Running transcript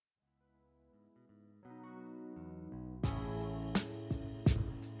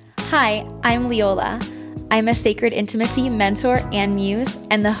Hi, I'm Leola. I'm a sacred intimacy mentor and muse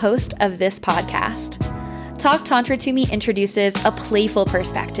and the host of this podcast. Talk Tantra to Me introduces a playful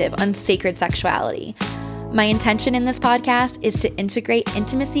perspective on sacred sexuality. My intention in this podcast is to integrate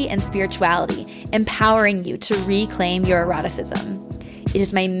intimacy and spirituality, empowering you to reclaim your eroticism. It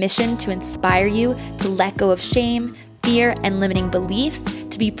is my mission to inspire you to let go of shame, fear, and limiting beliefs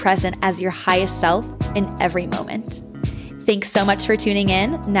to be present as your highest self in every moment. Thanks so much for tuning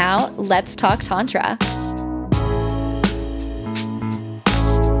in. Now, let's talk Tantra.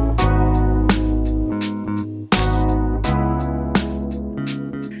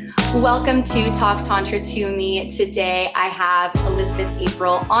 Welcome to Talk Tantra to Me. Today, I have Elizabeth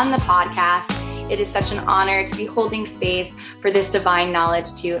April on the podcast. It is such an honor to be holding space for this divine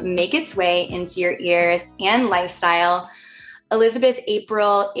knowledge to make its way into your ears and lifestyle. Elizabeth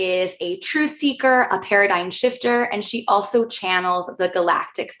April is a truth seeker, a paradigm shifter, and she also channels the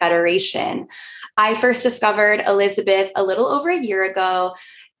Galactic Federation. I first discovered Elizabeth a little over a year ago,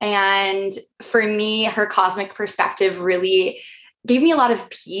 and for me, her cosmic perspective really gave me a lot of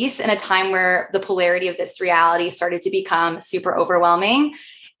peace in a time where the polarity of this reality started to become super overwhelming.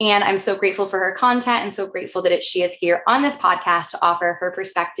 And I'm so grateful for her content and so grateful that she is here on this podcast to offer her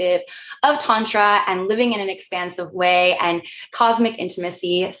perspective of Tantra and living in an expansive way and cosmic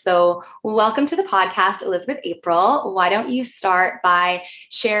intimacy. So welcome to the podcast, Elizabeth April. Why don't you start by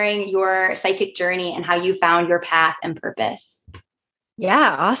sharing your psychic journey and how you found your path and purpose?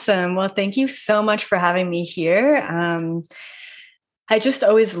 Yeah, awesome. Well, thank you so much for having me here. I just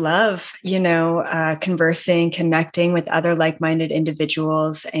always love, conversing, connecting with other like-minded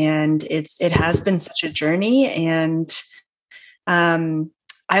individuals. And it has been such a journey. And I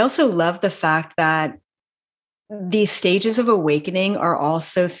also love the fact that these stages of awakening are all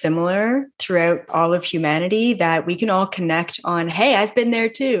so similar throughout all of humanity that we can all connect on, hey, I've been there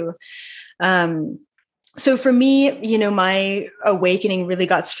too. So for me, my awakening really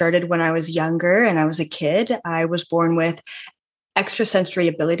got started when I was younger and I was a kid. I was born with extrasensory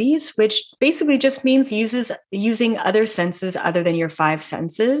abilities, which basically just means using other senses other than your five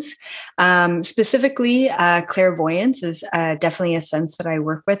senses. Specifically, clairvoyance is definitely a sense that I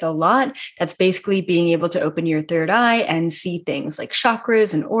work with a lot. That's basically being able to open your third eye and see things like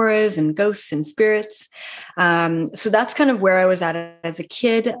chakras and auras and ghosts and spirits. So that's kind of where I was at as a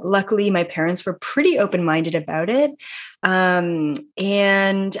kid. Luckily, my parents were pretty open-minded about it.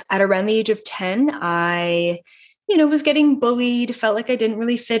 And at around the age of 10, I was getting bullied, felt like I didn't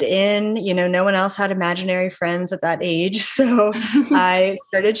really fit in, no one else had imaginary friends at that age. So I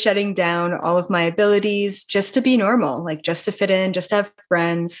started shutting down all of my abilities just to be normal, like just to fit in, just to have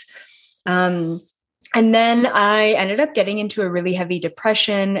friends. And then I ended up getting into a really heavy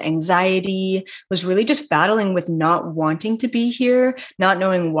depression, anxiety, was really just battling with not wanting to be here, not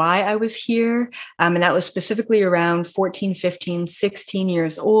knowing why I was here. And that was specifically around 14, 15, 16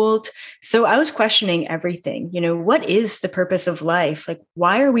 years old. So I was questioning everything. What is the purpose of life? Like,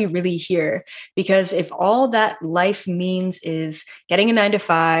 why are we really here? Because if all that life means is getting a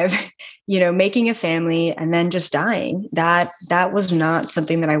 9-to-5, making a family and then just dying, that was not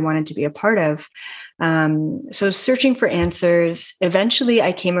something that I wanted to be a part of. So searching for answers, eventually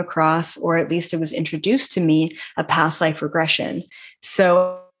I came across, or at least it was introduced to me, a past life regression.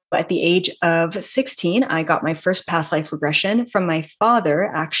 So at the age of 16, I got my first past life regression from my father,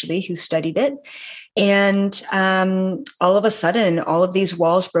 actually, who studied it. And all of a sudden, all of these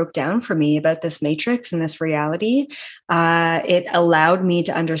walls broke down for me about this matrix and this reality. It allowed me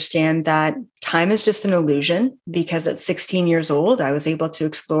to understand that time is just an illusion, because at 16 years old, I was able to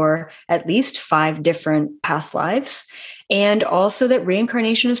explore at least 5 different past lives, and also that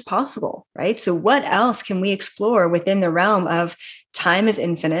reincarnation is possible, right? So what else can we explore within the realm of time is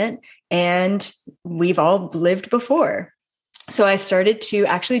infinite and we've all lived before? So I started to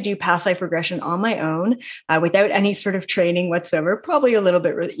actually do past life regression on my own without any sort of training whatsoever, probably a little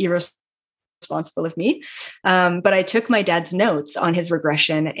bit irresponsible of me. But I took my dad's notes on his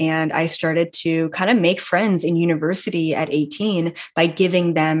regression and I started to kind of make friends in university at 18 by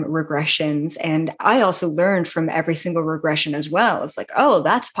giving them regressions. And I also learned from every single regression as well. It's like, oh,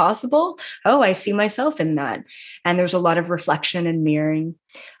 that's possible. Oh, I see myself in that. And there's a lot of reflection and mirroring.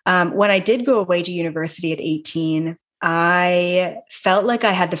 When I did go away to university at 18, I felt like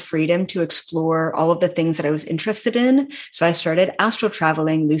I had the freedom to explore all of the things that I was interested in. So I started astral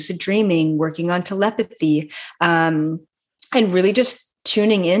traveling, lucid dreaming, working on telepathy, and really just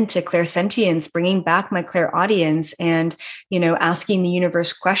tuning into clairsentience, bringing back my clairaudience and, asking the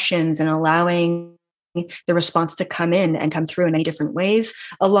universe questions and allowing the response to come in and come through in many different ways,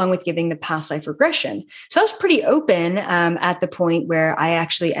 along with giving the past life regression. So I was pretty open at the point where I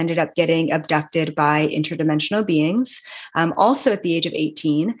actually ended up getting abducted by interdimensional beings, also at the age of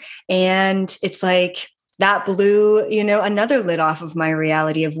 18. And it's like, that blew, another lid off of my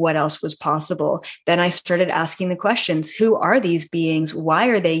reality of what else was possible. Then I started asking the questions: who are these beings? Why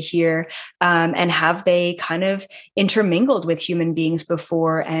are they here? And have they kind of intermingled with human beings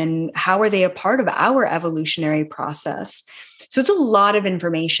before? And how are they a part of our evolutionary process? So it's a lot of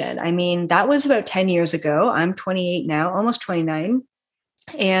information. I mean, that was about 10 years ago. I'm 28 now, almost 29.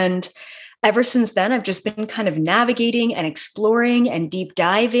 And ever since then, I've just been kind of navigating and exploring and deep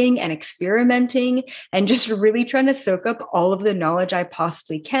diving and experimenting and just really trying to soak up all of the knowledge I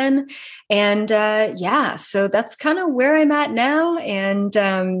possibly can. And so that's kind of where I'm at now.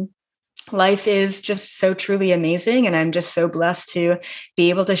 And life is just so truly amazing. And I'm just so blessed to be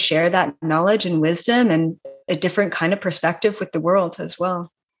able to share that knowledge and wisdom and a different kind of perspective with the world as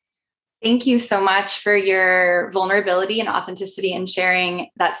well. Thank you so much for your vulnerability and authenticity and sharing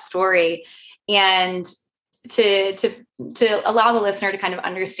that story, and to allow the listener to kind of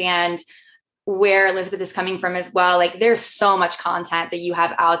understand where Elizabeth is coming from as well. Like, there's so much content that you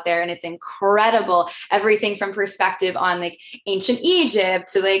have out there, and it's incredible. Everything from perspective on like ancient Egypt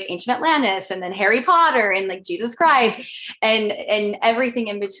to like ancient Atlantis, and then Harry Potter and like Jesus Christ and everything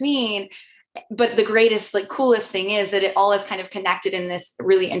in between. But the greatest, like coolest thing is that it all is kind of connected in this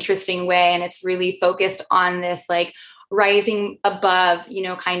really interesting way. And it's really focused on this like rising above,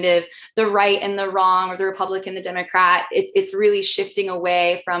 kind of the right and the wrong, or the Republican, the Democrat. It's really shifting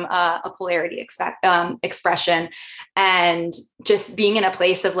away from a polarity expression, and just being in a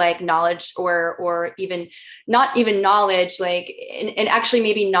place of like knowledge, or even not even knowledge, like, and actually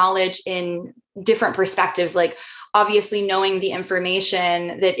maybe knowledge in different perspectives, like obviously knowing the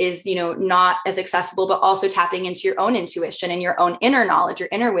information that is, not as accessible, but also tapping into your own intuition and your own inner knowledge, your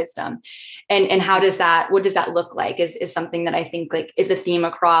inner wisdom. And what does that look like is something that I think like is a theme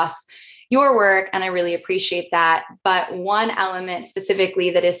across your work. And I really appreciate that. But one element specifically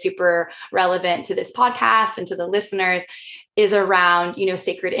that is super relevant to this podcast and to the listeners is around,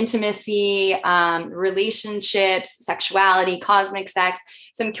 sacred intimacy, relationships, sexuality, cosmic sex.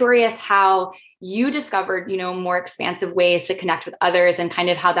 So I'm curious how you discovered, more expansive ways to connect with others, and kind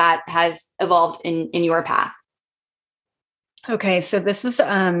of how that has evolved in your path. Okay. So this is,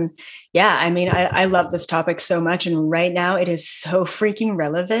 I love this topic so much. And right now it is so freaking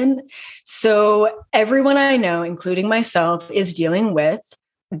relevant. So everyone I know, including myself, is dealing with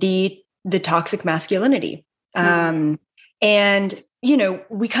the toxic masculinity. Mm-hmm. And,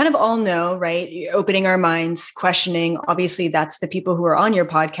 we kind of all know, right? Opening our minds, questioning, obviously that's the people who are on your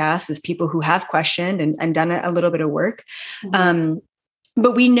podcast, is people who have questioned and done a little bit of work. Mm-hmm.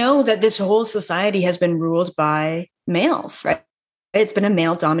 But we know that this whole society has been ruled by males, right? It's been a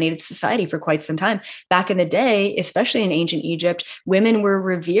male-dominated society for quite some time. Back in the day, especially in ancient Egypt, women were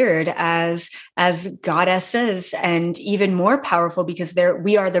revered as goddesses, and even more powerful because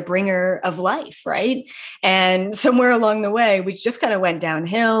we are the bringer of life, right? And somewhere along the way, we just kind of went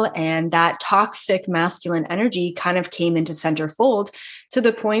downhill, and that toxic masculine energy kind of came into centerfold, to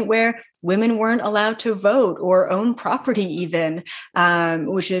the point where women weren't allowed to vote or own property even,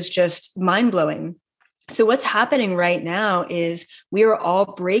 which is just mind-blowing. So what's happening right now is we are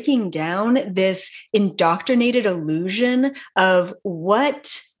all breaking down this indoctrinated illusion of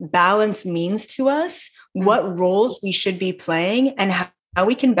what balance means to us, what roles we should be playing, and how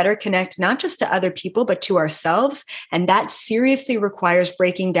we can better connect not just to other people, but to ourselves. And that seriously requires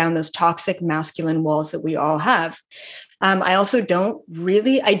breaking down those toxic masculine walls that we all have. I also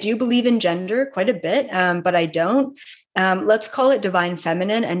I do believe in gender quite a bit, but I don't. Let's call it divine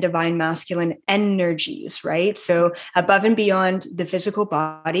feminine and divine masculine energies, right? So above and beyond the physical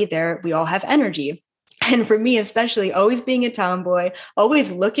body, we all have energy. And for me, especially, always being a tomboy,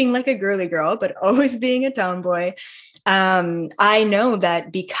 always looking like a girly girl, but always being a tomboy, I know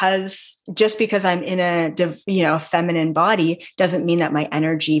that just because I'm in a feminine body doesn't mean that my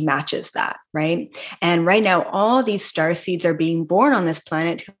energy matches that, right? And right now, all these star seeds are being born on this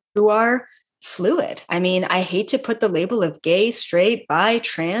planet who are fluid. I mean, I hate to put the label of gay, straight, bi,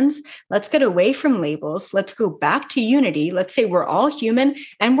 trans. Let's get away from labels. Let's go back to unity. Let's say we're all human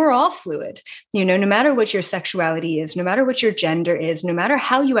and we're all fluid. No matter what your sexuality is, no matter what your gender is, no matter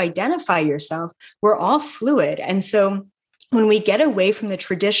how you identify yourself, we're all fluid. And so when we get away from the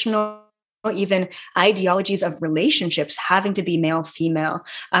traditional even ideologies of relationships having to be male, female,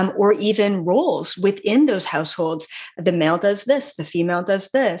 or even roles within those households. The male does this, the female does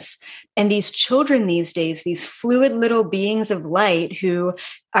this. And these children these days, these fluid little beings of light who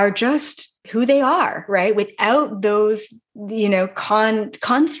are just who they are, right? Without those,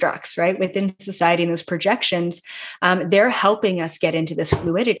 constructs, right? Within society and those projections, they're helping us get into this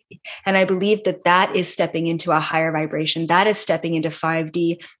fluidity. And I believe that that is stepping into a higher vibration. That is stepping into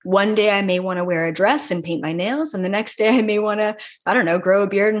 5D. One day I may want to wear a dress and paint my nails. And the next day I may want to, I don't know, grow a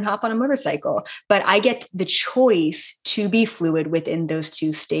beard and hop on a motorcycle. But I get the choice to be fluid within those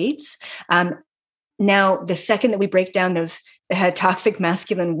two states. Now, the second that we break down those toxic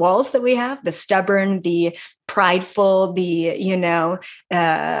masculine walls that we have, the stubborn, the prideful, the,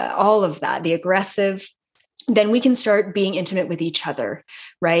 all of that, the aggressive, then we can start being intimate with each other,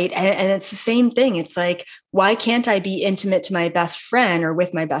 right? And it's the same thing. It's like, why can't I be intimate to my best friend or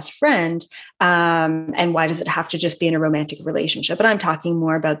with my best friend? And why does it have to just be in a romantic relationship? But I'm talking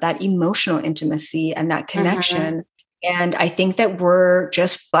more about that emotional intimacy and that connection. Mm-hmm. And I think that we're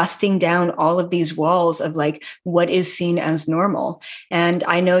just busting down all of these walls of like what is seen as normal. And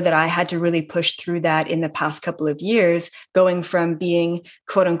I know that I had to really push through that in the past couple of years, going from being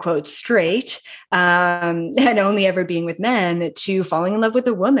quote unquote straight and only ever being with men to falling in love with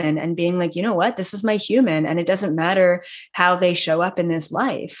a woman and being like, you know what, this is my human and it doesn't matter how they show up in this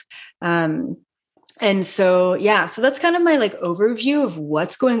life. And so, so that's kind of my like overview of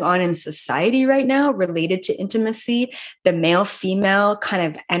what's going on in society right now related to intimacy, the male female kind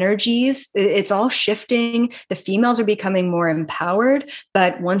of energies. It's all shifting. The females are becoming more empowered.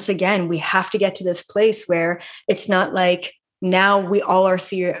 But once again, we have to get to this place where it's not like now we all our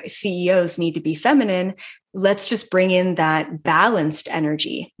CEOs need to be feminine. Let's just bring in that balanced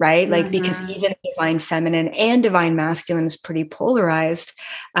energy, right? Like, because even divine feminine and divine masculine is pretty polarized.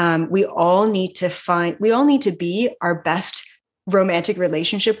 We all need to be our best romantic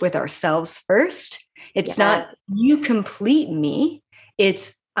relationship with ourselves first. It's not you complete me.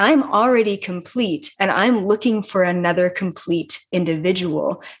 It's I'm already complete and I'm looking for another complete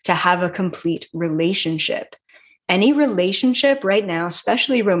individual to have a complete relationship. Any relationship right now,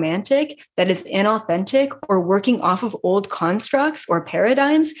 especially romantic, that is inauthentic or working off of old constructs or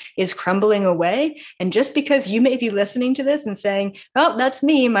paradigms is crumbling away. And just because you may be listening to this and saying, oh, that's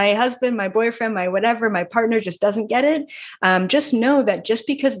me, my husband, my boyfriend, my whatever, my partner just doesn't get it. Just know that just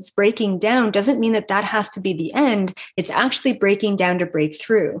because it's breaking down doesn't mean that that has to be the end. It's actually breaking down to break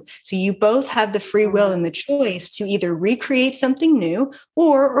through. So you both have the free will and the choice to either recreate something new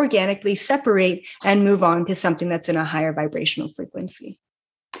or organically separate and move on to something that's in a higher vibrational frequency.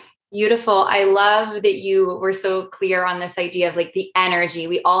 Beautiful. I love that you were so clear on this idea of like the energy.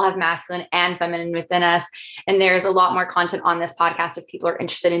 We all have masculine and feminine within us. And there's a lot more content on this podcast if people are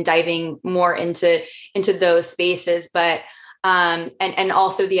interested in diving more into those spaces. But and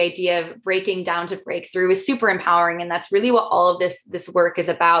also the idea of breaking down to break through is super empowering. And that's really what all of this work is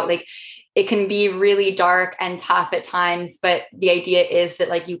about. Like, it can be really dark and tough at times, but the idea is that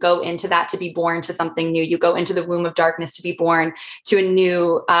like you go into that to be born to something new. You go into the womb of darkness to be born to a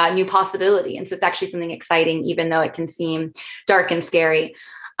new possibility. And so it's actually something exciting, even though it can seem dark and scary.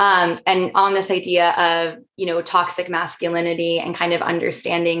 And on this idea of, toxic masculinity and kind of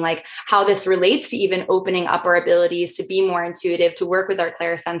understanding like how this relates to even opening up our abilities to be more intuitive, to work with our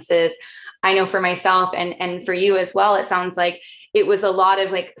clairsenses. I know for myself and for you as well, it sounds like it was a lot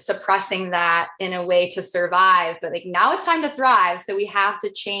of like suppressing that in a way to survive, but like now it's time to thrive. So we have to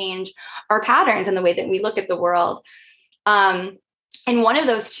change our patterns and the way that we look at the world. And one of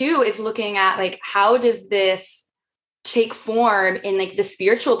those too is looking at like, how does this take form in like the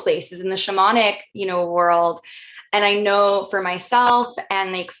spiritual places, in the shamanic, world. And I know for myself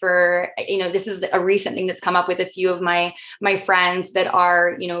and like for, this is a recent thing that's come up with a few of my friends that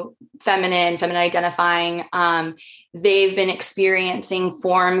are, feminine identifying. They've been experiencing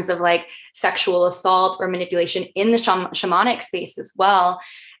forms of like sexual assault or manipulation in the shamanic space as well.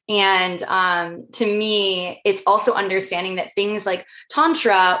 And to me, it's also understanding that things like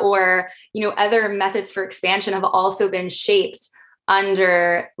Tantra or, other methods for expansion have also been shaped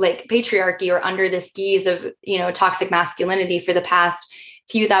under like patriarchy or under this guise of, toxic masculinity for the past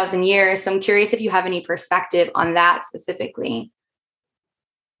few thousand years. So I'm curious if you have any perspective on that specifically.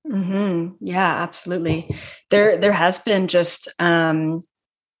 Mm-hmm. Yeah, absolutely. There has been just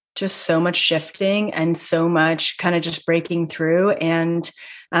so much shifting and so much kind of just breaking through. And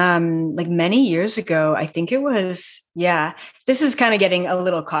like many years ago, I think it was, this is kind of getting a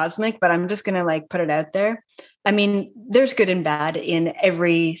little cosmic, but I'm just going to like put it out there. I mean, there's good and bad in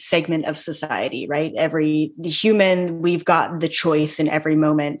every segment of society, right? Every human, we've got the choice in every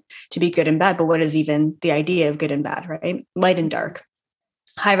moment to be good and bad. But what is even the idea of good and bad, right? Light and dark,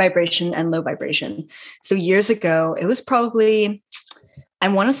 high vibration and low vibration. So years ago, it was probably, I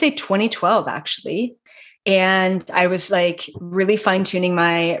want to say 2012, actually. And I was like really fine tuning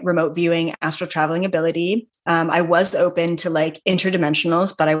my remote viewing astral traveling ability. I was open to like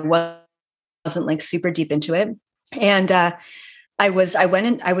interdimensionals, but I wasn't like super deep into it. And I was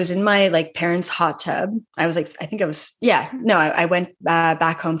in my like parents' hot tub. I was like, I think I was, yeah, no, I went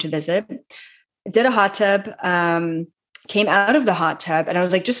back home to visit, did a hot tub, came out of the hot tub, and I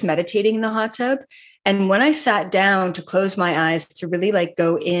was like just meditating in the hot tub. And when I sat down to close my eyes to really like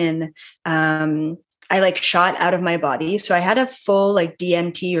go in, I like shot out of my body. So I had a full like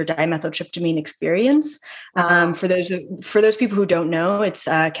DMT or dimethyltryptamine experience. Wow. For those people who don't know, it's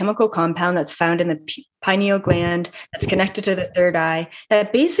a chemical compound that's found in the pineal gland that's connected to the third eye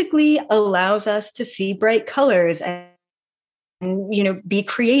that basically allows us to see bright colors and be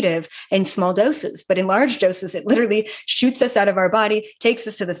creative in small doses. But in large doses, it literally shoots us out of our body, takes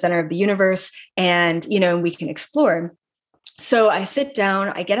us to the center of the universe, and we can explore. So I sit down,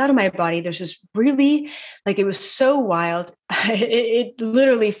 I get out of my body. There's this really, like, it was so wild. It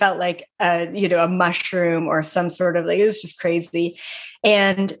literally felt like a mushroom or some sort of, like, it was just crazy.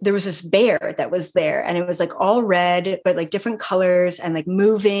 And there was this bear that was there, and it was like all red, but like different colors and like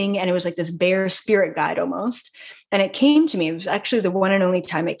moving. And it was like this bear spirit guide almost. And it came to me. It was actually the one and only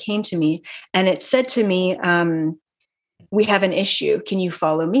time it came to me. And it said to me, we have an issue. Can you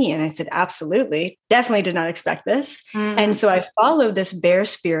follow me? And I said, absolutely. Definitely did not expect this. And so I followed this bear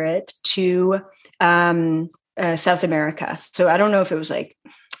spirit to South America. So I don't know if it was like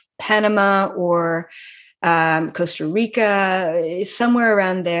Panama or Costa Rica, somewhere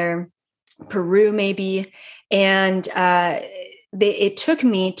around there, Peru maybe. And it took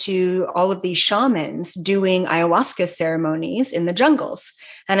me to all of these shamans doing ayahuasca ceremonies in the jungles.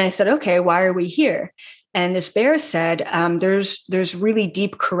 And I said, okay, why are we here? And this bear said, there's really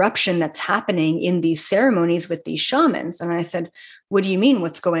deep corruption that's happening in these ceremonies with these shamans. And I said, what do you mean?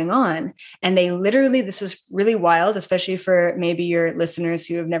 What's going on? And they literally, this is really wild, especially for maybe your listeners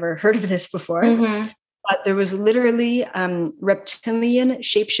who have never heard of this before. But there was literally reptilian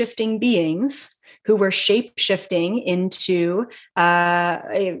shapeshifting beings who were shapeshifting into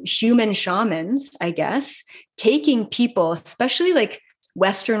human shamans, I guess, taking people, especially like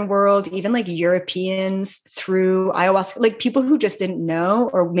Western world, even like Europeans, through ayahuasca, like people who just didn't know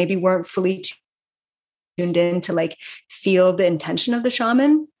or maybe weren't fully tuned in to like feel the intention of the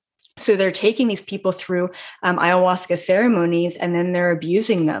shaman. So they're taking these people through ayahuasca ceremonies, and then they're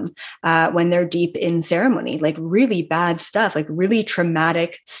abusing them when they're deep in ceremony, like really bad stuff, like really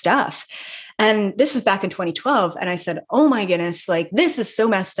traumatic stuff. And this is back in 2012. And I said, oh my goodness, like this is so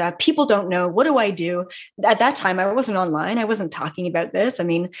messed up. People don't know. What do I do? At that time, I wasn't online. I wasn't talking about this. I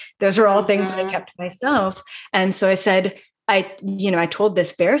mean, those are all things that I kept to myself. And so I said, I told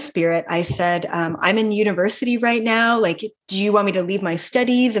this bear spirit, I said, I'm in university right now. Like, do you want me to leave my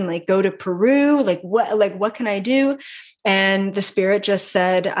studies and like go to Peru? Like, what can I do? And the spirit just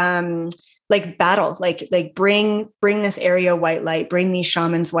said, like battle, like bring this area white light, bring these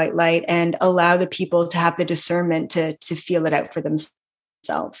shamans white light, and allow the people to have the discernment to feel it out for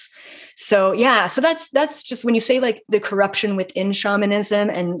themselves. So yeah, so that's just when you say like the corruption within shamanism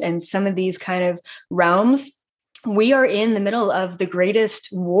and some of these kind of realms. We are in the middle of the greatest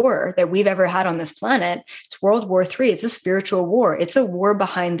war that we've ever had on this planet. It's World War III. It's a spiritual war. It's a war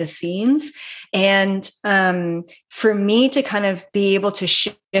behind the scenes. And for me to kind of be able to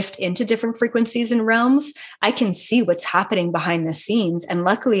shift into different frequencies and realms, I can see what's happening behind the scenes. And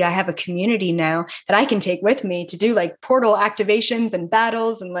luckily, I have a community now that I can take with me to do like portal activations and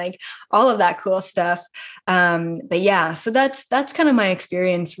battles and like all of that cool stuff. But yeah, so that's kind of my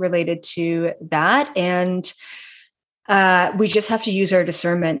experience related to that. And we just have to use our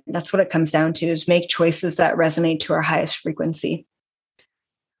discernment. That's what it comes down to, is make choices that resonate to our highest frequency.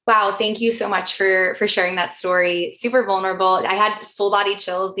 Wow. Thank you so much for sharing that story. Super vulnerable. I had full body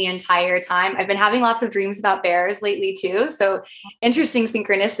chills the entire time. I've been having lots of dreams about bears lately too. So interesting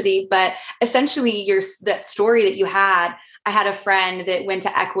synchronicity, but essentially that story that you had, I had a friend that went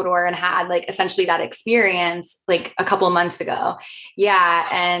to Ecuador and had like essentially that experience like a couple of months ago. Yeah.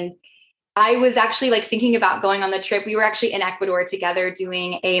 And I was actually like thinking about going on the trip. We were actually in Ecuador together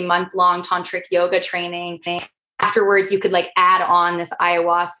doing a month-long tantric yoga training. Afterwards, you could like add on this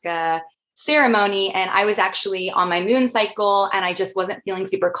ayahuasca ceremony. And I was actually on my moon cycle and I just wasn't feeling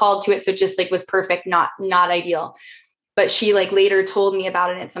super called to it. So it just like was perfect, not ideal. But she like later told me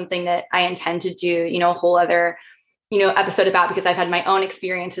about it. And it's something that I intend to do, a whole other episode about, because I've had my own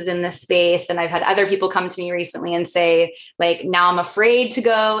experiences in this space. And I've had other people come to me recently and say, like, now I'm afraid to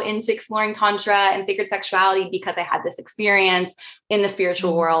go into exploring Tantra and sacred sexuality because I had this experience in the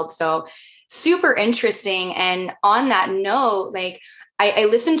spiritual world. So super interesting. And on that note, like I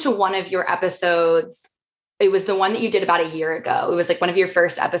listened to one of your episodes it was the one that you did about a year ago. It was like one of your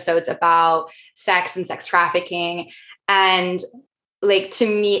first episodes about sex and sex trafficking. And like, to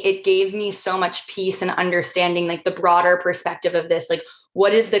me, it gave me so much peace and understanding, like the broader perspective of this, like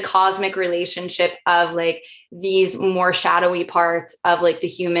what is the cosmic relationship of like these more shadowy parts of like the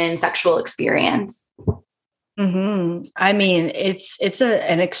human sexual experience. Mm-hmm. I mean, it's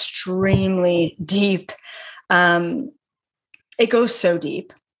an extremely deep, it goes so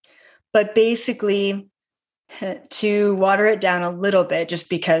deep, but basically to water it down a little bit, just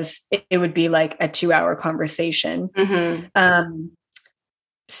because it would be like a 2-hour conversation. Mm-hmm.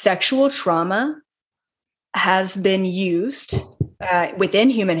 Sexual trauma has been used within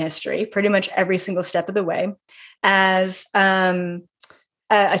human history, pretty much every single step of the way, as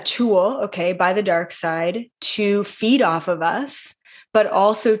a tool, okay, by the dark side to feed off of us, but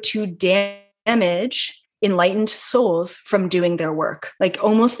also to damage enlightened souls from doing their work. Like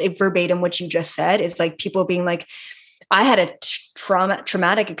almost a verbatim what you just said is like people being like, I had a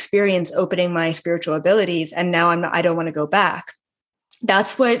traumatic experience opening my spiritual abilities, and now I don't want to go back.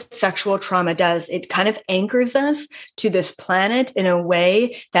 That's what sexual trauma does. It kind of anchors us to this planet in a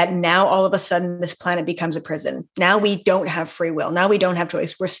way that now all of a sudden this planet becomes a prison. Now we don't have free will. Now we don't have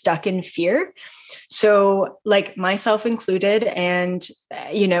choice. We're stuck in fear. So like myself included, and,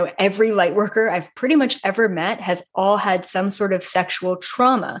 every light worker I've pretty much ever met has all had some sort of sexual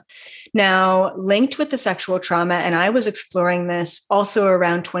trauma. Now, linked with the sexual trauma, and I was exploring this also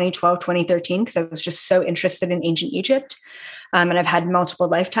around 2012, 2013, because I was just so interested in ancient Egypt. And I've had multiple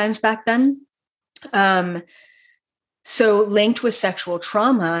lifetimes back then. So linked with sexual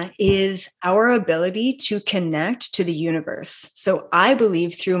trauma is our ability to connect to the universe. So I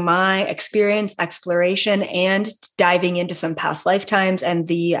believe through my experience, exploration, and diving into some past lifetimes and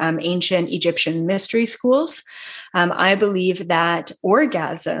the ancient Egyptian mystery schools, I believe that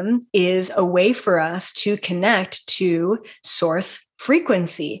orgasm is a way for us to connect to source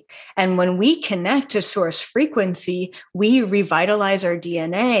frequency. And when we connect to source frequency, we revitalize our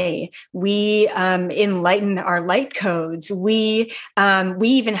DNA. We enlighten our light codes. We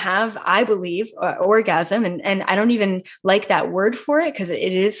even have, I believe, orgasm. And I don't even like that word for it because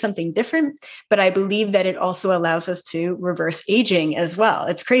it is something different. But I believe that it also allows us to reverse aging as well.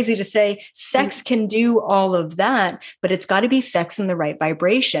 It's crazy to say sex can do all of that, but it's got to be sex in the right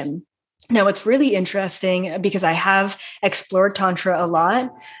vibration. Now, it's really interesting because I have explored Tantra a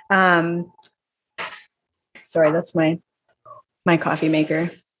lot. Sorry, that's my coffee maker.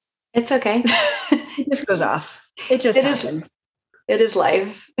 It's okay. It just goes off. It happens. It is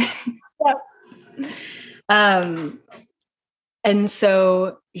life. And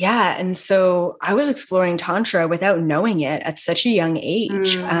so I was exploring Tantra without knowing it at such a young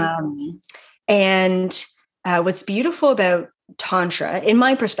age. And what's beautiful about Tantra, in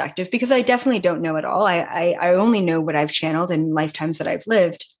my perspective, because I definitely don't know it all. I only know what I've channeled in lifetimes that I've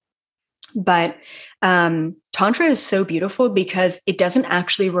lived. But Tantra is so beautiful because it doesn't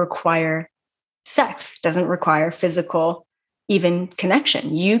actually require sex, doesn't require physical even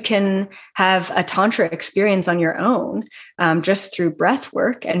connection. You can have a Tantra experience on your own, just through breath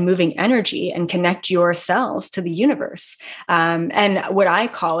work and moving energy and connect your cells to the universe. And what I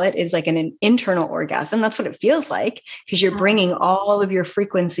call it is like an internal orgasm. That's what it feels like, because you're bringing all of your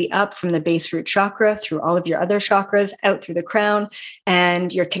frequency up from the base root chakra through all of your other chakras out through the crown,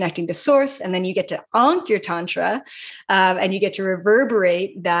 and you're connecting to source. And then you get to ankh your Tantra, and you get to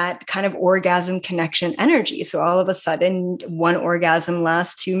reverberate that kind of orgasm connection energy. So all of a sudden, one orgasm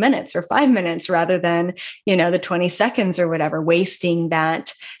lasts 2 minutes or 5 minutes rather than, the 20 seconds or whatever, wasting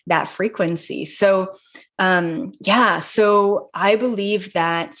that frequency. So, so I believe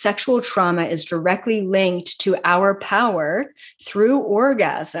that sexual trauma is directly linked to our power through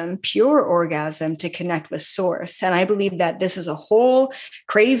orgasm, pure orgasm, to connect with source. And I believe that this is a whole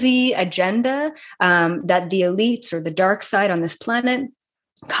crazy agenda that the elites or the dark side on this planet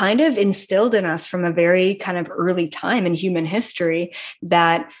kind of instilled in us from a very kind of early time in human history,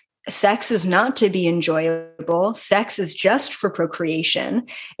 that sex is not to be enjoyable. Sex is just for procreation,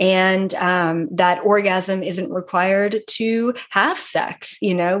 and that orgasm isn't required to have sex,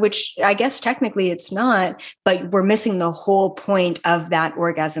 which I guess technically it's not, but we're missing the whole point of that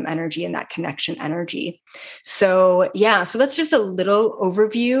orgasm energy and that connection energy. So, so that's just a little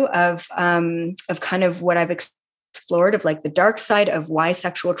overview of kind of what I've explored of like the dark side of why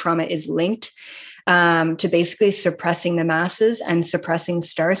sexual trauma is linked to basically suppressing the masses and suppressing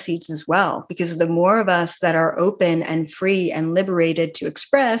starseeds as well. Because the more of us that are open and free and liberated to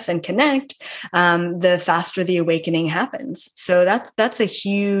express and connect, the faster the awakening happens. So that's a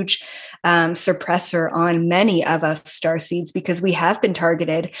huge suppressor on many of us starseeds, because we have been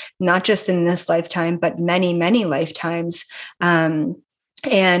targeted, not just in this lifetime, but many, many lifetimes.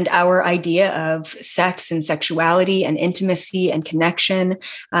 And our idea of sex and sexuality and intimacy and connection,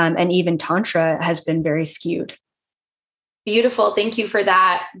 and even Tantra, has been very skewed. Beautiful. Thank you for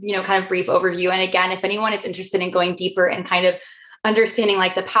that, kind of brief overview. And again, if anyone is interested in going deeper and kind of understanding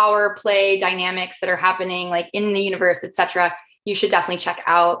like the power play dynamics that are happening like in the universe, et cetera, you should definitely check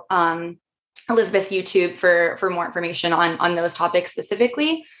out Elizabeth's YouTube for more information on those topics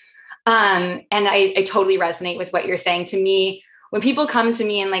specifically. And I totally resonate with what you're saying. To me, when people come to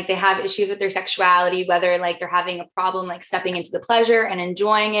me and like they have issues with their sexuality, whether like they're having a problem like stepping into the pleasure and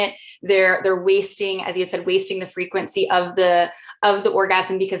enjoying it, they're wasting, as you said, wasting the frequency of the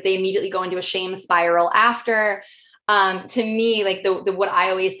orgasm because they immediately go into a shame spiral after. To me, like the what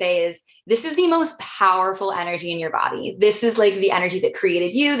I always say is, this is the most powerful energy in your body. This is like the energy that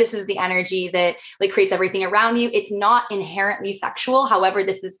created you. This is the energy that like creates everything around you. It's not inherently sexual. However,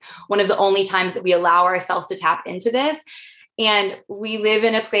 this is one of the only times that we allow ourselves to tap into this. And we live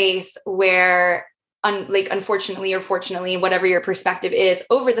in a place where, unfortunately or fortunately, whatever your perspective is,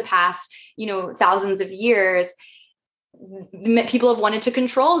 over the past, thousands of years, people have wanted to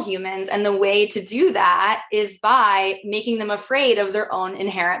control humans. And the way to do that is by making them afraid of their own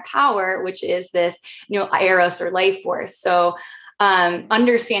inherent power, which is this, eros or life force. So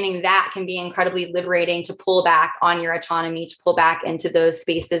understanding that can be incredibly liberating, to pull back on your autonomy, to pull back into those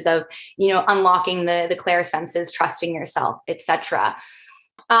spaces of, unlocking the clair senses, trusting yourself, etc.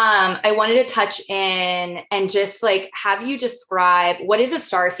 I wanted to touch in and just like have you describe what is a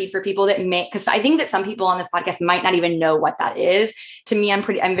starseed for people that because I think that some people on this podcast might not even know what that is. To me, I'm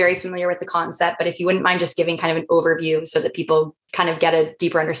very familiar with the concept, but if you wouldn't mind just giving kind of an overview so that people kind of get a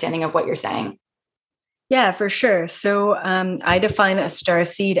deeper understanding of what you're saying. Yeah, for sure. So I define a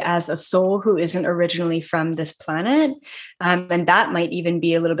starseed as a soul who isn't originally from this planet. And that might even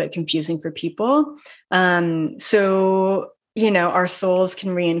be a little bit confusing for people. Our souls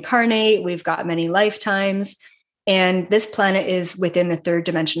can reincarnate. We've got many lifetimes. And this planet is within the third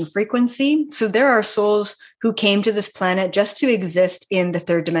dimension frequency. So there are souls who came to this planet just to exist in the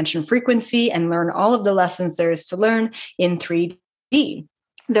third dimension frequency and learn all of the lessons there is to learn in 3D.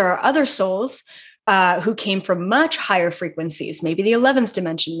 There are other souls who came from much higher frequencies, maybe the 11th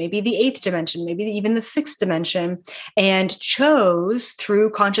dimension, maybe the 8th dimension, maybe even the 6th dimension, and chose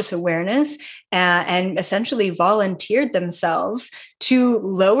through conscious awareness and essentially volunteered themselves to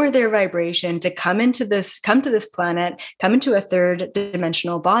lower their vibration, to come to this planet, come into a third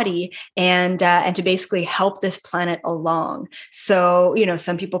dimensional body, and to basically help this planet along. So,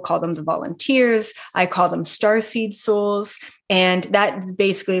 some people call them the volunteers. I call them starseed souls. And that's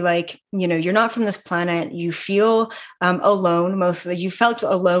basically like, you're not from this planet. You feel alone. Mostly, you felt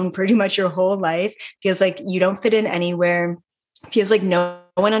alone pretty much your whole life. Feels like you don't fit in anywhere. Feels like no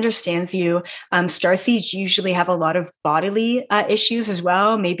one understands you. Starseeds usually have a lot of bodily issues as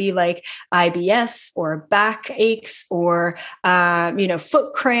well, maybe like IBS or back aches or,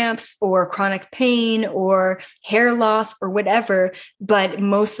 foot cramps or chronic pain or hair loss or whatever. But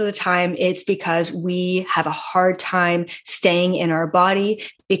most of the time it's because we have a hard time staying in our body,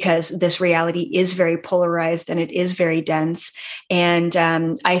 because this reality is very polarized and it is very dense. And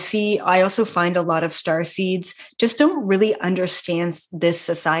I also find a lot of starseeds just don't really understand this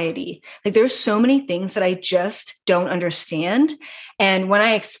society. Like, there's so many things that I just don't understand. And when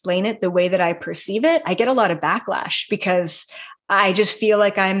I explain it the way that I perceive it, I get a lot of backlash, because I just feel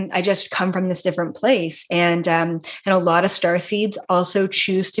like I just come from this different place. And a lot of starseeds also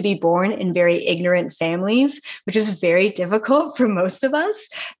choose to be born in very ignorant families, which is very difficult for most of us,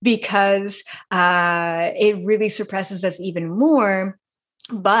 because it really suppresses us even more.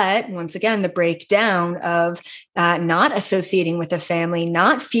 But once again, the breakdown of not associating with a family,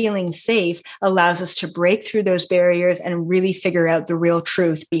 not feeling safe, allows us to break through those barriers and really figure out the real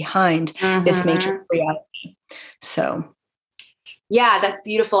truth behind this matrix reality. So. Yeah, that's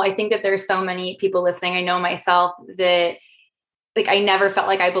beautiful. I think that there's so many people listening. I know myself that like I never felt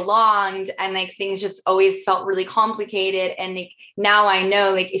like I belonged, and like things just always felt really complicated. And like now I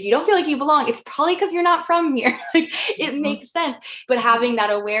know, like, if you don't feel like you belong, it's probably because you're not from here. Like, it makes sense. But having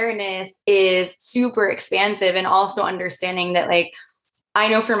that awareness is super expansive, and also understanding that, like, I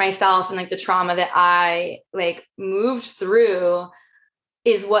know for myself and like the trauma that I like moved through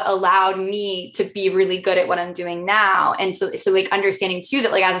is what allowed me to be really good at what I'm doing now. And so like understanding too,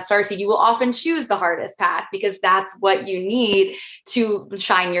 that like as a starseed, you will often choose the hardest path, because that's what you need to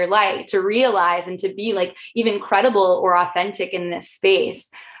shine your light, to realize and to be like even credible or authentic in this space.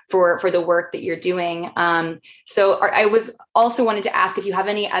 for the work that you're doing. So I was also wanted to ask if you have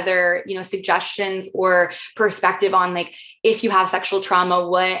any other, suggestions or perspective on like, if you have sexual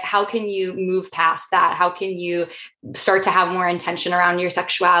trauma, how can you move past that? How can you start to have more intention around your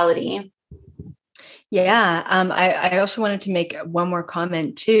sexuality? Yeah. I also wanted to make one more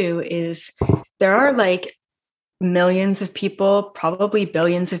comment too, is there are like millions of people, probably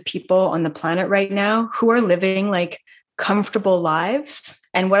billions of people on the planet right now who are living like comfortable lives.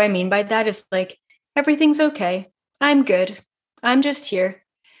 And what I mean by that is like, everything's okay. I'm good. I'm just here.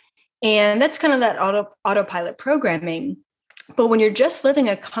 And that's kind of that autopilot programming. But when you're just living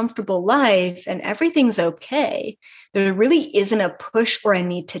a comfortable life and everything's okay, there really isn't a push or a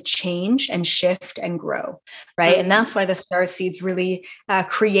need to change and shift and grow, right? And that's why the star seeds really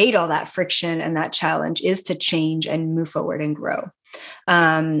create all that friction, and that challenge is to change and move forward and grow.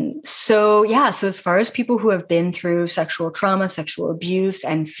 So as far as people who have been through sexual trauma, sexual abuse,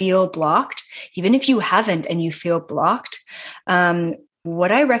 and feel blocked, even if you haven't and you feel blocked,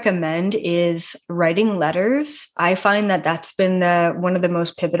 what I recommend is writing letters. I find that that's been one of the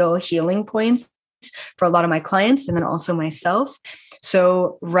most pivotal healing points for a lot of my clients, and then also myself.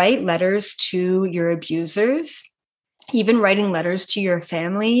 So write letters to your abusers, even writing letters to your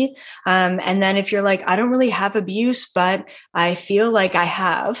family. And then if you're like, I don't really have abuse, but I feel like I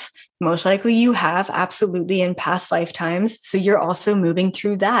have, most likely you have, absolutely, in past lifetimes. So you're also moving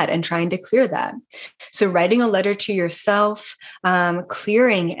through that and trying to clear that. So writing a letter to yourself,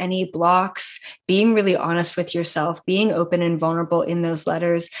 clearing any blocks, being really honest with yourself, being open and vulnerable in those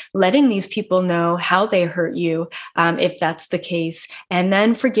letters, letting these people know how they hurt you, if that's the case, and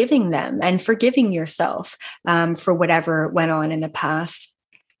then forgiving them and forgiving yourself for whatever went on in the past.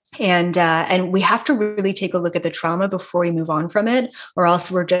 And we have to really take a look at the trauma before we move on from it, or else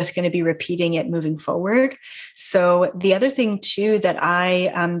we're just going to be repeating it moving forward. So the other thing too that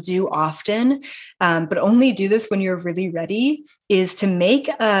I do often, but only do this when you're really ready, is to make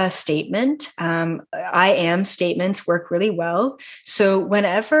a statement. I am statements work really well. So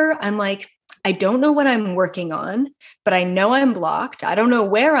whenever I'm like, I don't know what I'm working on, but I know I'm blocked. I don't know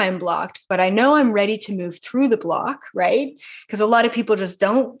where I'm blocked, but I know I'm ready to move through the block, right? Because a lot of people just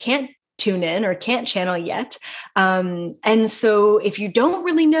can't tune in or can't channel yet. And so if you don't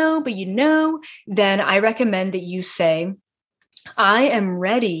really know, but then I recommend that you say, I am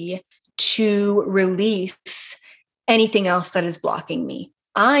ready to release anything else that is blocking me.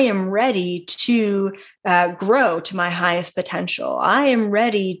 I am ready to grow to my highest potential. I am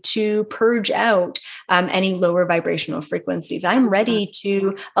ready to purge out any lower vibrational frequencies. I'm ready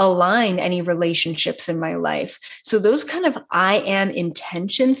to align any relationships in my life. So those kind of I am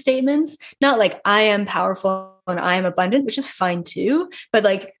intention statements, not like I am powerful and I am abundant, which is fine too, but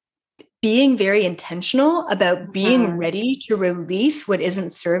like being very intentional about being ready to release what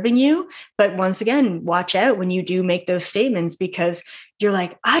isn't serving you. But once again, watch out when you do make those statements, because you're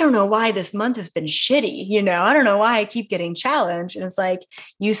like, I don't know why this month has been shitty. I don't know why I keep getting challenged. And it's like,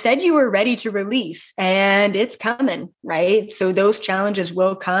 you said you were ready to release and it's coming, right? So those challenges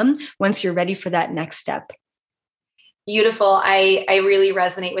will come once you're ready for that next step. Beautiful. I really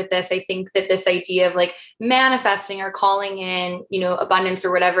resonate with this. I think that this idea of like manifesting or calling in, abundance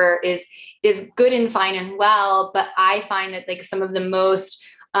or whatever is good and fine and well. But I find that like some of the most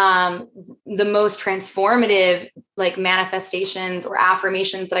transformative like manifestations or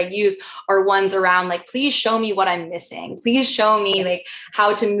affirmations that I use are ones around like, please show me what I'm missing. Please show me like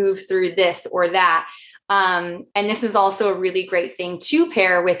how to move through this or that. And this is also a really great thing to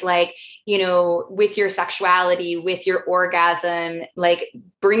pair with like, with your sexuality, with your orgasm, like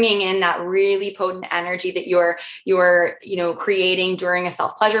bringing in that really potent energy that you're, creating during a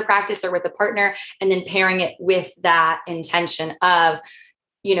self-pleasure practice or with a partner, and then pairing it with that intention of,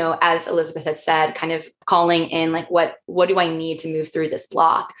 as Elizabeth had said, kind of calling in like, what do I need to move through this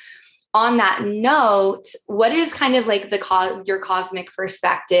block? On that note, what is kind of like your cosmic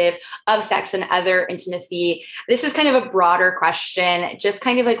perspective of sex and other intimacy? This is kind of a broader question, just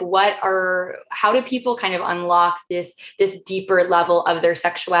kind of like how do people kind of unlock this deeper level of their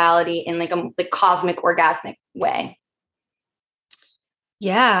sexuality in like a cosmic orgasmic way?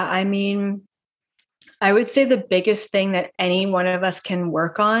 Yeah, I mean, I would say the biggest thing that any one of us can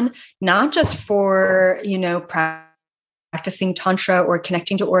work on, not just for, practicing tantra or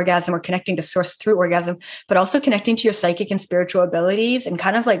connecting to orgasm or connecting to source through orgasm, but also connecting to your psychic and spiritual abilities and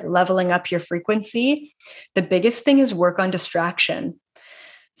kind of like leveling up your frequency. The biggest thing is work on distraction.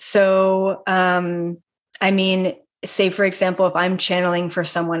 So, I mean, say, for example, if I'm channeling for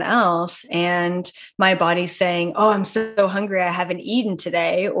someone else and my body's saying, oh, I'm so hungry, I haven't eaten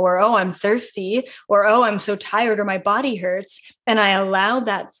today, or, oh, I'm thirsty, or, oh, I'm so tired, or my body hurts, and I allow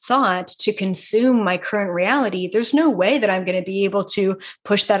that thought to consume my current reality, there's no way that I'm going to be able to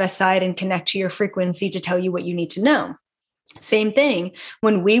push that aside and connect to your frequency to tell you what you need to know. Same thing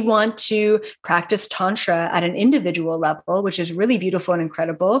when we want to practice Tantra at an individual level, which is really beautiful and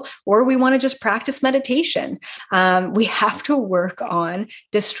incredible, or we want to just practice meditation. We have to work on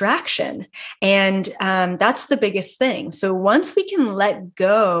distraction. And that's the biggest thing. So once we can let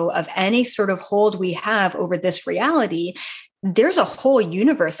go of any sort of hold we have over this reality, there's a whole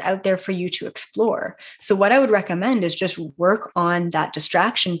universe out there for you to explore. So what I would recommend is just work on that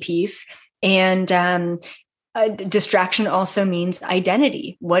distraction piece. And distraction also means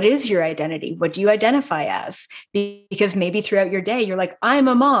identity. What is your identity? What do you identify as? Because maybe throughout your day, you're like, I'm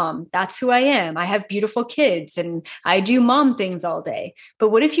a mom. That's who I am. I have beautiful kids and I do mom things all day. But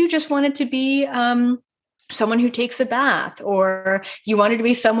what if you just wanted to be someone who takes a bath, or you wanted to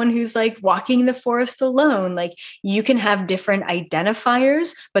be someone who's like walking in the forest alone? Like, you can have different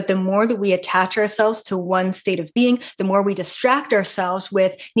identifiers, but the more that we attach ourselves to one state of being, the more we distract ourselves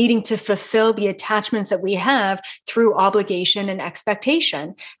with needing to fulfill the attachments that we have through obligation and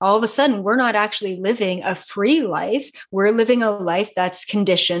expectation. All of a sudden, we're not actually living a free life. We're living a life that's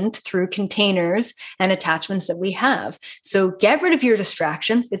conditioned through containers and attachments that we have. So get rid of your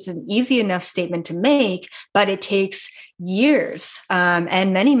distractions. It's an easy enough statement to make, but it takes years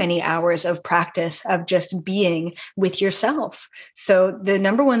and many, many hours of practice of just being with yourself. So the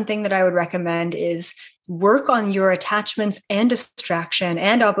number one thing that I would recommend is work on your attachments and distraction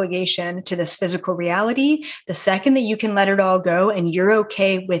and obligation to this physical reality. The second that you can let it all go and you're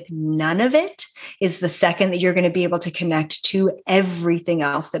okay with none of it is the second that you're going to be able to connect to everything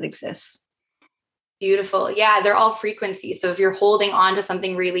else that exists. Beautiful. Yeah, they're all frequencies. So if you're holding on to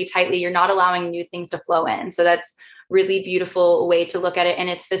something really tightly, you're not allowing new things to flow in. So that's really beautiful way to look at it. And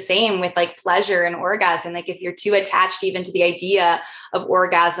it's the same with like pleasure and orgasm. Like if you're too attached even to the idea of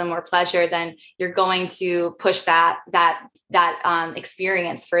orgasm or pleasure, then you're going to push that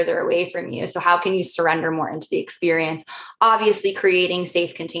experience further away from you. So how can you surrender more into the experience? Obviously creating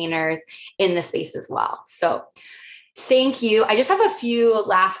safe containers in the space as well. So thank you. I just have a few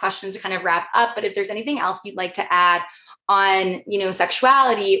last questions to kind of wrap up, but if there's anything else you'd like to add on,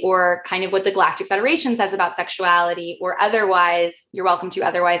 sexuality or kind of what the Galactic Federation says about sexuality or otherwise, you're welcome to.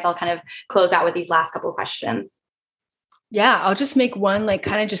 Otherwise, I'll kind of close out with these last couple of questions. Yeah, I'll just make one like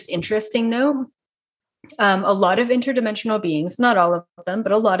kind of just interesting note. A lot of interdimensional beings, not all of them,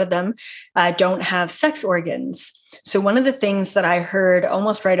 but a lot of them don't have sex organs. So one of the things that I heard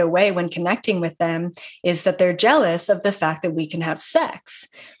almost right away when connecting with them is that they're jealous of the fact that we can have sex.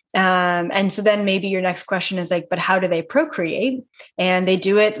 And so then maybe your next question is like, but how do they procreate? And they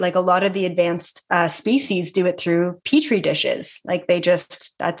do it like a lot of the advanced species do it through petri dishes. Like they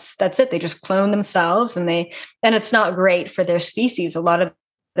just, that's it. They just clone themselves and it's not great for their species. A lot of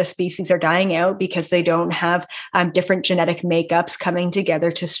the species are dying out because they don't have different genetic makeups coming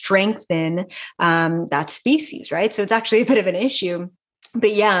together to strengthen that species, right? So it's actually a bit of an issue.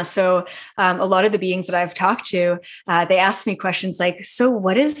 But yeah, so a lot of the beings that I've talked to, they ask me questions like, so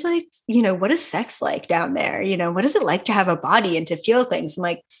what is like, what is sex like down there? What is it like to have a body and to feel things? I'm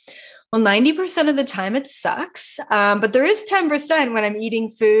like, well, 90% of the time it sucks. But there is 10% when I'm eating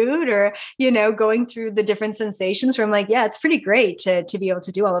food or, going through the different sensations where I'm like, yeah, it's pretty great to be able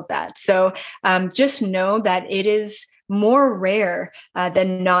to do all of that. So just know that it is more rare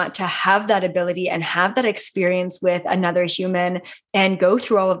than not to have that ability and have that experience with another human and go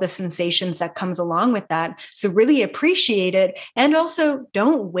through all of the sensations that comes along with that. So really appreciate it. And also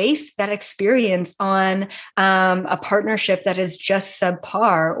don't waste that experience on a partnership that is just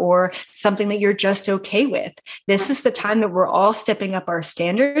subpar or something that you're just okay with. This is the time that we're all stepping up our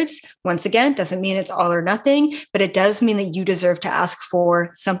standards. Once again, doesn't mean it's all or nothing, but it does mean that you deserve to ask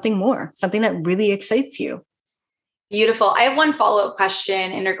for something more, something that really excites you. Beautiful. I have one follow-up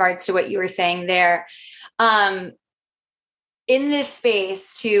question in regards to what you were saying there. In this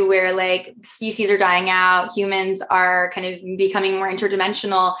space too, where like species are dying out, humans are kind of becoming more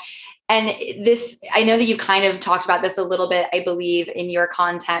interdimensional. And this, I know that you've kind of talked about this a little bit, I believe, in your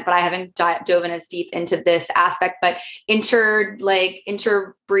content, but I haven't dove in as deep into this aspect. But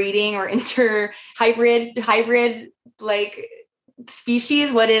interbreeding or hybrid like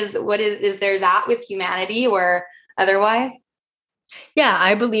species, what is there that with humanity or otherwise? Yeah,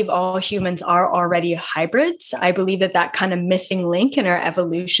 I believe all humans are already hybrids. I believe that kind of missing link in our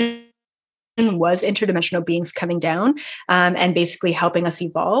evolution was interdimensional beings coming down and basically helping us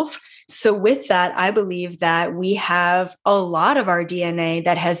evolve. So with that, I believe that we have a lot of our DNA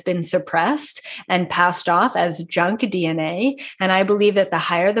that has been suppressed and passed off as junk DNA. And I believe that the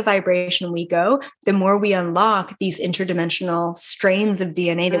higher the vibration we go, the more we unlock these interdimensional strains of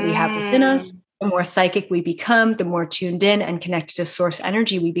DNA that we have within us. The more psychic we become, the more tuned in and connected to source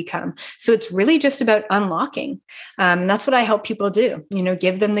energy we become. So it's really just about unlocking. That's what I help people do.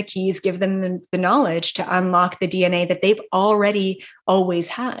 Give them the keys, give them the knowledge to unlock the DNA that they've already always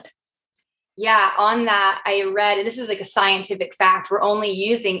had. Yeah, on that, I read, and this is like a scientific fact, we're only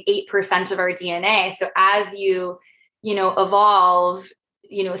using 8% of our DNA. So as you evolve,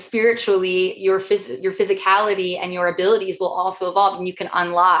 spiritually, your physicality and your abilities will also evolve, and you can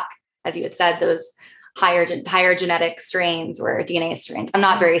unlock, as you had said, those higher genetic strains or DNA strains. I'm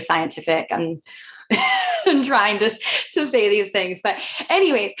not very scientific. I'm trying to say these things, but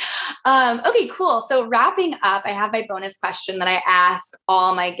anyways, okay, cool. So wrapping up, I have my bonus question that I ask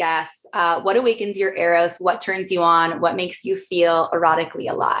all my guests. What awakens your eros? What turns you on? What makes you feel erotically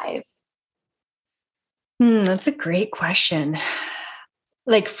alive? That's a great question.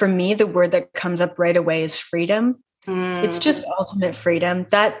 Like for me, the word that comes up right away is freedom. It's just ultimate freedom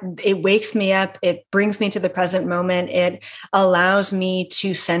that it wakes me up. It brings me to the present moment. It allows me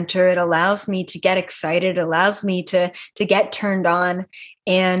to center. It allows me to get excited. It allows me to get turned on.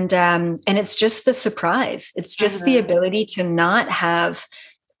 And it's just the surprise. It's just the ability to not have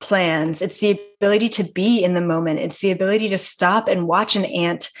plans. It's the ability to be in the moment. It's the ability to stop and watch an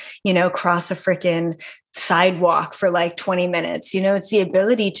ant, cross a freaking sidewalk for like 20 minutes. It's the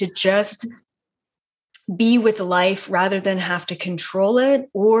ability to just be with life rather than have to control it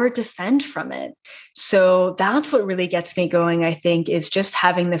or defend from it. So that's what really gets me going, I think, is just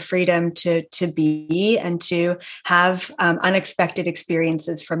having the freedom to be and to have unexpected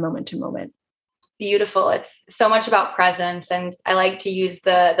experiences from moment to moment. Beautiful. It's so much about presence. And I like to use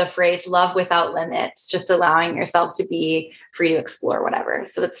the phrase love without limits, just allowing yourself to be free to explore whatever.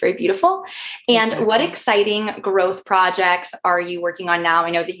 So that's very beautiful. And exactly. What exciting growth projects are you working on now? I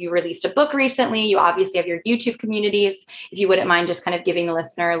know that you released a book recently. You obviously have your YouTube communities. If you wouldn't mind just kind of giving the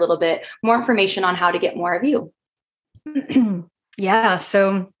listener a little bit more information on how to get more of you. Yeah.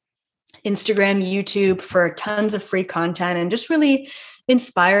 So Instagram, YouTube for tons of free content and just really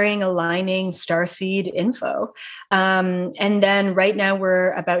inspiring, aligning starseed info. And then right now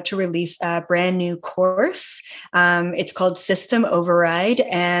we're about to release a brand new course. It's called System Override,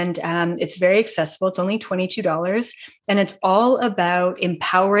 and it's very accessible. It's only $22. And it's all about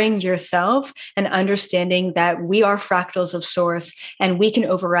empowering yourself and understanding that we are fractals of source and we can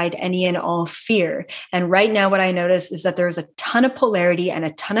override any and all fear. And right now, what I notice is that there's a ton of polarity and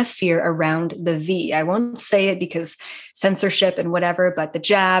a ton of fear around the V. I won't say it because censorship and whatever, but the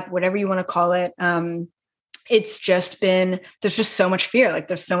jab, whatever you want to call it, it's just been, there's just so much fear. Like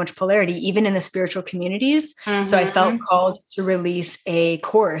there's so much polarity, even in the spiritual communities. So I felt called to release a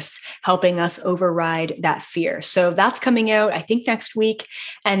course helping us override that fear. So that's coming out, I think, next week.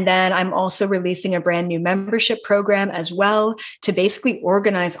 And then I'm also releasing a brand new membership program as well to basically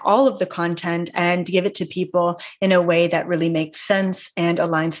organize all of the content and give it to people in a way that really makes sense and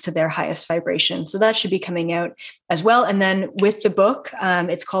aligns to their highest vibration. So that should be coming out as well. And then with the book,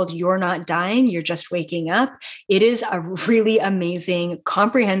 it's called You're Not Dying, You're Just Waking Up. It is a really amazing,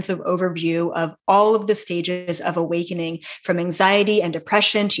 comprehensive overview of all of the stages of awakening, from anxiety and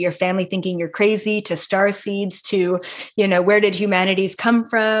depression to your family thinking you're crazy, to starseeds, to, where did humanities come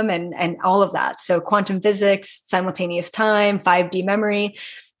from, and all of that. So quantum physics, simultaneous time, 5D memory,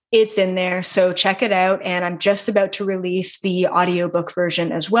 it's in there. So check it out. And I'm just about to release the audiobook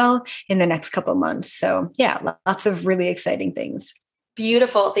version as well in the next couple of months. So yeah, lots of really exciting things.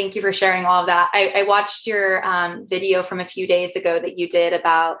 Beautiful. Thank you for sharing all of that. I watched your video from a few days ago that you did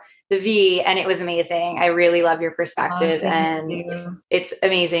about the V, and it was amazing. I really love your perspective, it's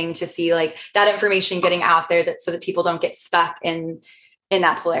amazing to see like that information getting out there so that people don't get stuck in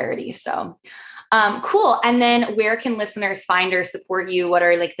that polarity. So cool. And then where can listeners find or support you? What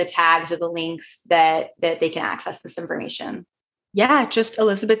are like the tags or the links that they can access this information? Yeah, just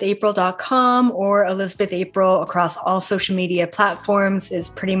ElizabethApril.com or Elizabeth April across all social media platforms is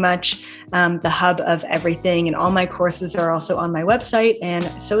pretty much the hub of everything. And all my courses are also on my website, and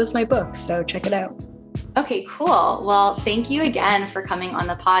so is my book. So check it out. Okay, cool. Well, thank you again for coming on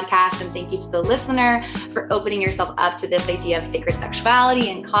the podcast, and thank you to the listener for opening yourself up to this idea of sacred sexuality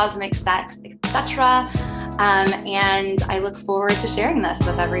and cosmic sex, etc. And I look forward to sharing this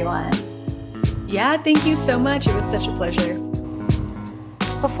with everyone. Yeah, thank you so much. It was such a pleasure.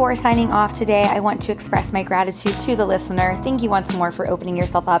 Before signing off today, I want to express my gratitude to the listener. Thank you once more for opening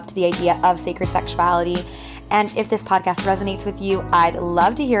yourself up to the idea of sacred sexuality. And if this podcast resonates with you, I'd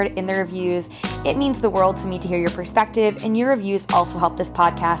love to hear it in the reviews. It means the world to me to hear your perspective, and your reviews also help this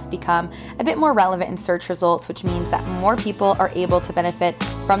podcast become a bit more relevant in search results, which means that more people are able to benefit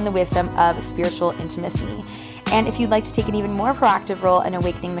from the wisdom of spiritual intimacy. And if you'd like to take an even more proactive role in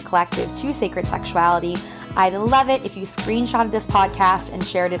awakening the collective to sacred sexuality, I'd love it if you screenshotted this podcast and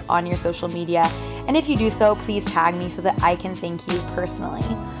shared it on your social media. And if you do so, please tag me so that I can thank you personally.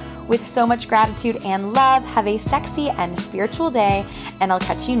 With so much gratitude and love, have a sexy and spiritual day, and I'll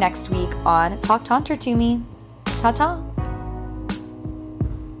catch you next week on Talk Tantra to Me. Ta-ta!